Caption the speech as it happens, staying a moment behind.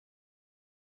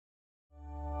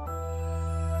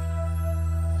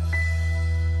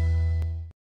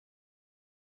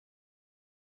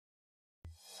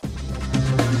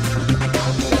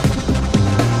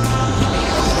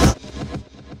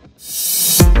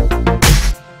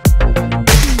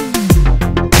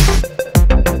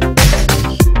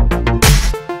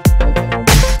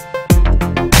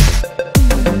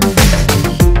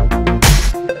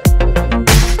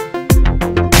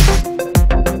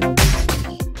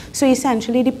So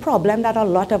essentially the problem that a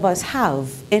lot of us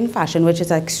have in fashion, which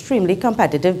is an extremely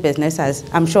competitive business, as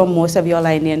I'm sure most of you all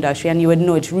are in the industry, and you would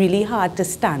know it's really hard to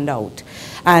stand out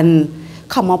and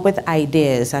come up with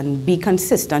ideas and be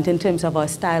consistent in terms of our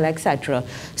style, etc.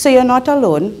 So you're not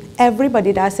alone.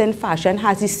 Everybody that's in fashion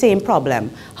has the same problem.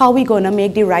 How are we going to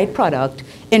make the right product,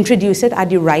 introduce it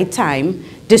at the right time,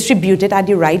 distribute it at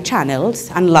the right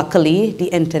channels? And luckily, the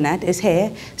internet is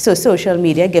here. So social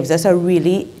media gives us a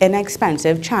really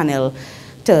inexpensive channel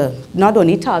to not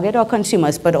only target our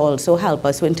consumers, but also help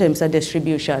us in terms of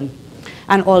distribution,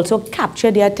 and also capture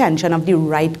the attention of the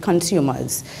right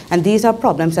consumers. And these are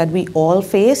problems that we all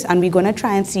face, and we're going to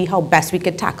try and see how best we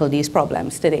could tackle these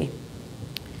problems today.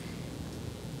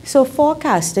 So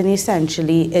forecasting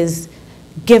essentially is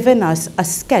giving us a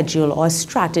schedule or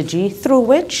strategy through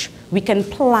which we can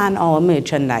plan our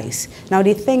merchandise. Now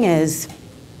the thing is,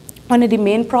 one of the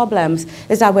main problems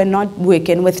is that we're not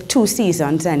working with 2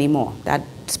 seasons anymore, that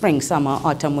spring, summer,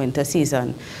 autumn, winter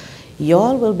season.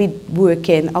 Y'all will be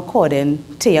working according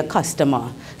to your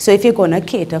customer. So if you're going to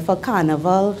cater for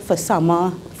Carnival, for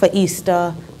summer, for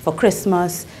Easter, for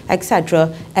Christmas,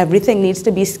 etc., everything needs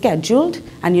to be scheduled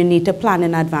and you need to plan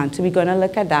in advance. So we're going to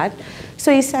look at that.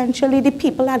 So essentially the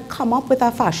people that come up with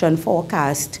a fashion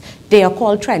forecast, they are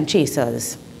called trend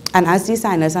chasers. And as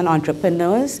designers and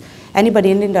entrepreneurs,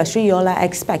 anybody in the industry, you all are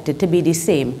expected to be the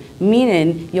same,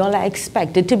 meaning you all are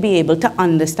expected to be able to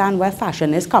understand where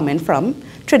fashion is coming from.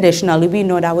 Traditionally, we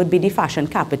know that would be the fashion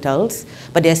capitals,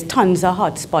 but there's tons of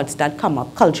hotspots that come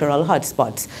up, cultural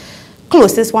hotspots.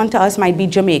 Closest one to us might be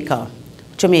Jamaica.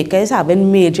 Jamaica is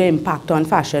having major impact on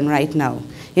fashion right now,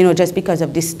 you know, just because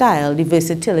of the style, the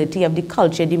versatility of the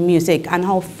culture, the music, and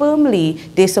how firmly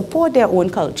they support their own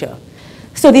culture.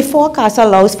 So the forecast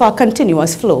allows for a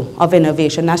continuous flow of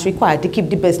innovation that's required to keep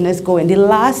the business going. The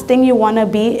last thing you want to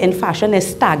be in fashion is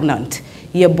stagnant.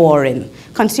 You're boring.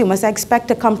 Consumers expect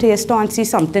to come to your store and see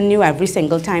something new every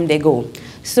single time they go.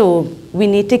 So we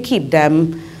need to keep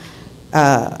them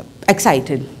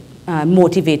excited,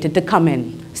 motivated to come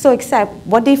in. So except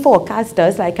what the forecast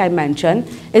does, like I mentioned,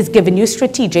 is giving you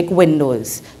strategic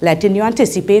windows, letting you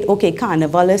anticipate, okay,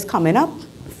 Carnival is coming up.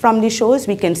 From the shows,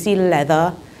 we can see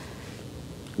leather,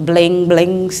 bling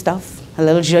bling stuff, a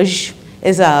little zhuzh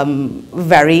is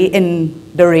very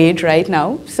in the rage right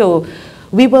now. So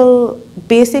we will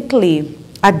basically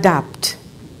adapt,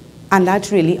 and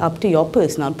that's really up to your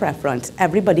personal preference.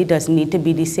 Everybody doesn't need to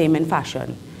be the same in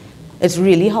fashion. It's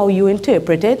really how you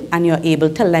interpret it, and you're able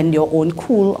to lend your own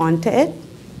cool onto it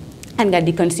and get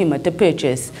the consumer to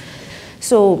purchase.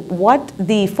 So what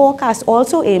the forecast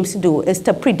also aims to do is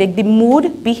to predict the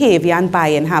mood, behavior, and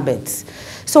buying habits.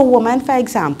 So women, for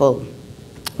example,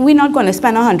 we're not going to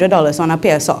spend $100 on a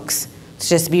pair of socks. Let's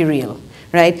just be real,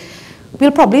 right?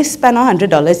 We'll probably spend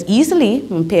 $100 easily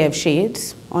on a pair of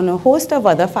shades, on a host of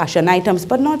other fashion items,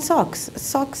 but not socks.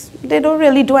 Socks, they don't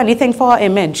really do anything for our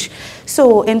image.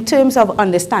 So in terms of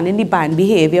understanding the buying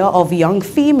behavior of young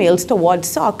females towards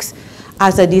socks,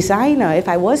 as a designer, if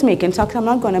I was making socks, I'm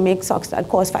not going to make socks that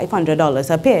cost $500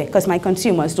 a pair because my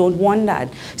consumers don't want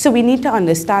that. So we need to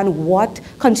understand what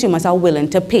consumers are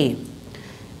willing to pay.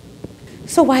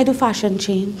 So why do fashion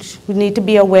change? We need to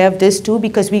be aware of this too,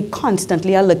 because we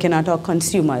constantly are looking at our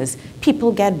consumers.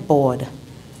 People get bored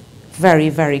very,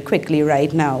 very quickly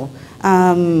right now.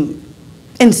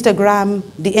 Instagram,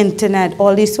 the internet,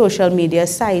 all these social media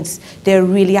sites, they're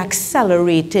really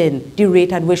accelerating the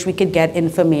rate at which we could get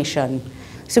information.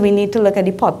 So we need to look at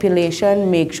the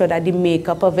population, make sure that the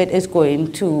makeup of it is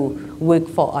going to work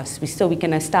for us, so we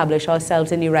can establish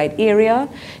ourselves in the right area.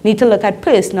 Need to look at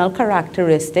personal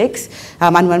characteristics,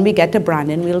 and when we get to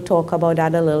branding, we'll talk about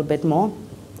that a little bit more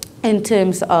in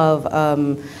terms of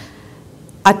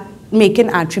making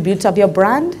attributes of your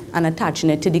brand and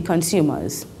attaching it to the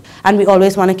consumers. And we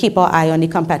always want to keep our eye on the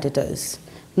competitors.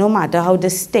 No matter how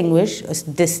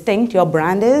distinct your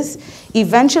brand is,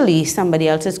 eventually somebody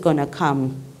else is going to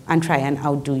come and try and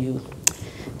outdo you.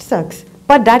 Sucks.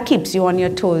 But that keeps you on your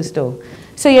toes though.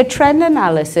 So your trend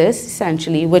analysis,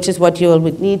 essentially, which is what you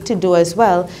would need to do as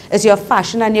well, is your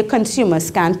fashion and your consumer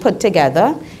scan put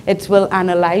together. It will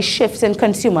analyze shifts in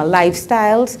consumer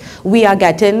lifestyles. We are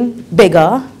getting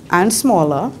bigger and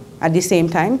smaller at the same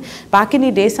time. Back in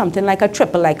the day, something like a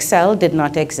XXL did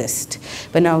not exist.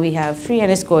 But now we have 3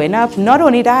 and it's going up. Not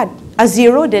only that, a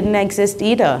 0 didn't exist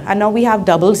either. And now we have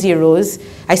double zeros.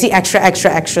 I see extra,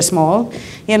 extra, extra small,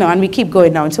 you know, and we keep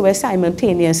going down. So we're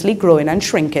simultaneously growing and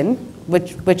shrinking,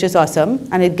 which is awesome.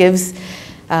 And it gives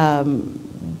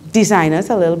designers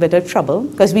a little bit of trouble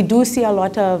because we do see a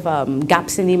lot of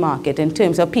gaps in the market in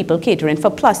terms of people catering for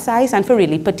plus size and for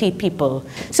really petite people.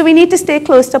 So we need to stay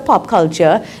close to pop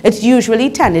culture. It's usually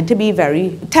tends to be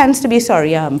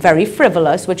very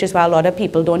frivolous, which is why a lot of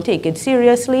people don't take it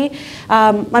seriously.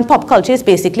 And pop culture is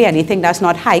basically anything that's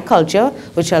not high culture,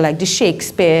 which are like the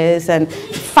Shakespeares and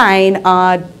fine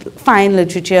art, fine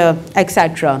literature,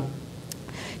 etc.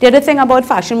 The other thing about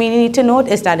fashion we need to note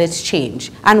is that it's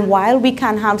changed. And while we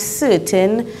can have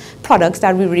certain products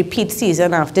that we repeat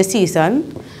season after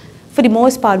season, for the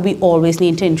most part, we always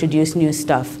need to introduce new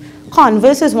stuff.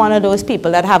 Converse is one of those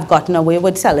people that have gotten away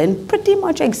with selling pretty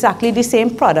much exactly the same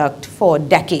product for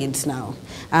decades now.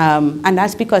 And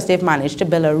that's because they've managed to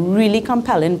build a really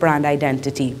compelling brand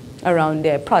identity around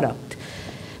their product.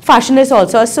 Fashion is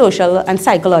also a social and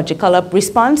psychological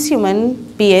response. Human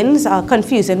beings are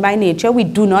confusing by nature. We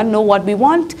do not know what we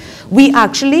want. We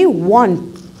actually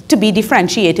want to be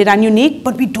differentiated and unique,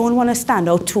 but we don't want to stand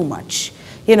out too much.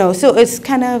 You know, so it's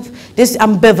kind of this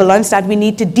ambivalence that we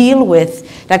need to deal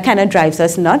with that kind of drives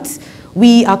us nuts.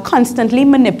 We are constantly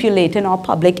manipulating our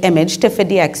public image to fit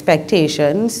the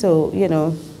expectations. So, you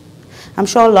know, I'm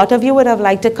sure a lot of you would have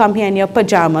liked to come here in your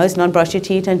pajamas, not brush your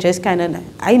teeth, and just kind of,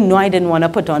 I know I didn't want to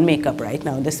put on makeup right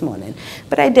now this morning,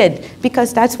 but I did,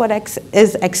 because that's what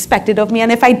is expected of me, and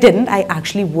if I didn't, I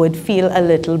actually would feel a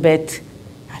little bit,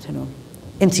 I don't know,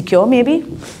 insecure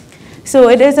maybe. So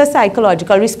it is a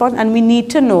psychological response, and we need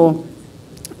to know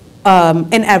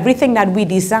in everything that we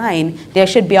design, there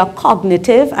should be a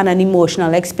cognitive and an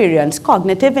emotional experience.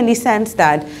 Cognitive in the sense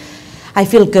that I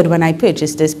feel good when I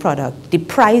purchase this product. The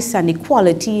price and the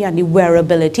quality and the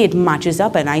wearability, it matches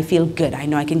up and I feel good. I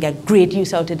know I can get great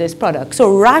use out of this product.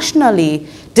 So rationally,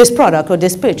 this product or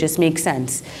this purchase makes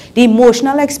sense. The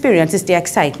emotional experience is the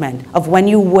excitement of when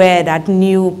you wear that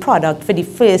new product for the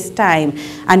first time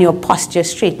and your posture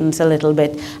straightens a little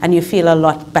bit and you feel a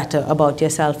lot better about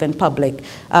yourself in public.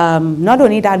 Not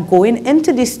only that, going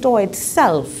into the store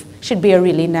itself should be a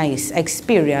really nice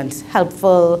experience,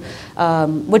 helpful,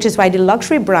 which is why the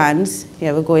luxury brands, you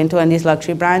ever go into one of these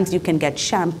luxury brands, you can get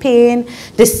champagne,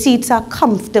 the seats are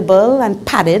comfortable and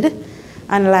padded,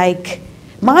 and like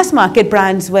mass market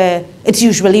brands where it's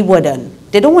usually wooden.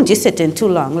 They don't want you sitting too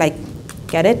long, like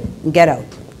get it, get out,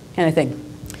 kind of thing.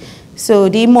 So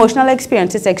the emotional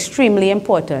experience is extremely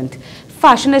important.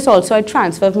 Fashion is also a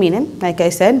transfer of meaning, like I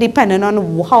said, depending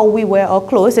on how we wear our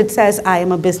clothes. It says, I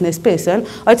am a business person,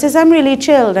 or it says, I'm really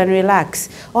chilled and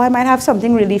relaxed, or I might have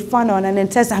something really fun on, and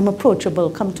it says, I'm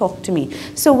approachable, come talk to me.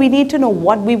 So we need to know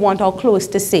what we want our clothes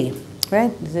to say,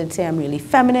 right? Does it say I'm really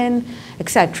feminine,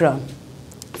 etc.?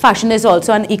 Fashion is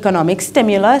also an economic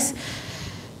stimulus.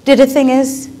 The other thing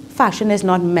is, fashion is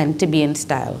not meant to be in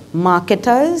style.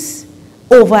 Marketers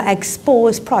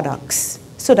overexpose products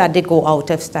so that they go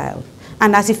out of style.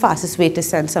 And that's the fastest way to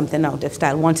send something out of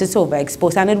style once it's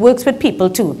overexposed. And it works with people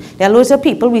too. There are loads of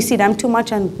people, we see them too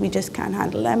much and we just can't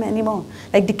handle them anymore.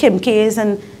 Like the Kim K's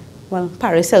and, well,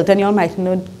 Paris Hilton, you all might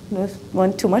know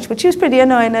one too much, but she was pretty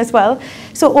annoying as well.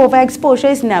 So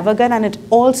overexposure is never good, and it's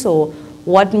also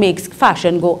what makes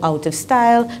fashion go out of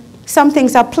style. Some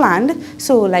things are planned,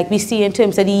 so like we see in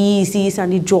terms of the Yeezys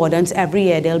and the Jordans, every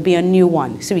year there'll be a new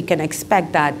one. So we can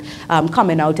expect that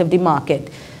coming out of the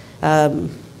market.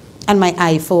 And my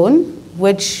iPhone,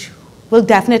 which will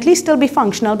definitely still be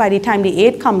functional by the time the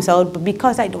 8 comes out, but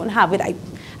because I don't have it,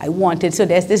 I want it. So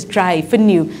there's this drive for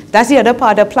new. That's the other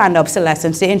part of planned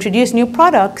obsolescence. They introduce new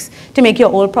products to make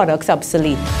your old products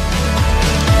obsolete.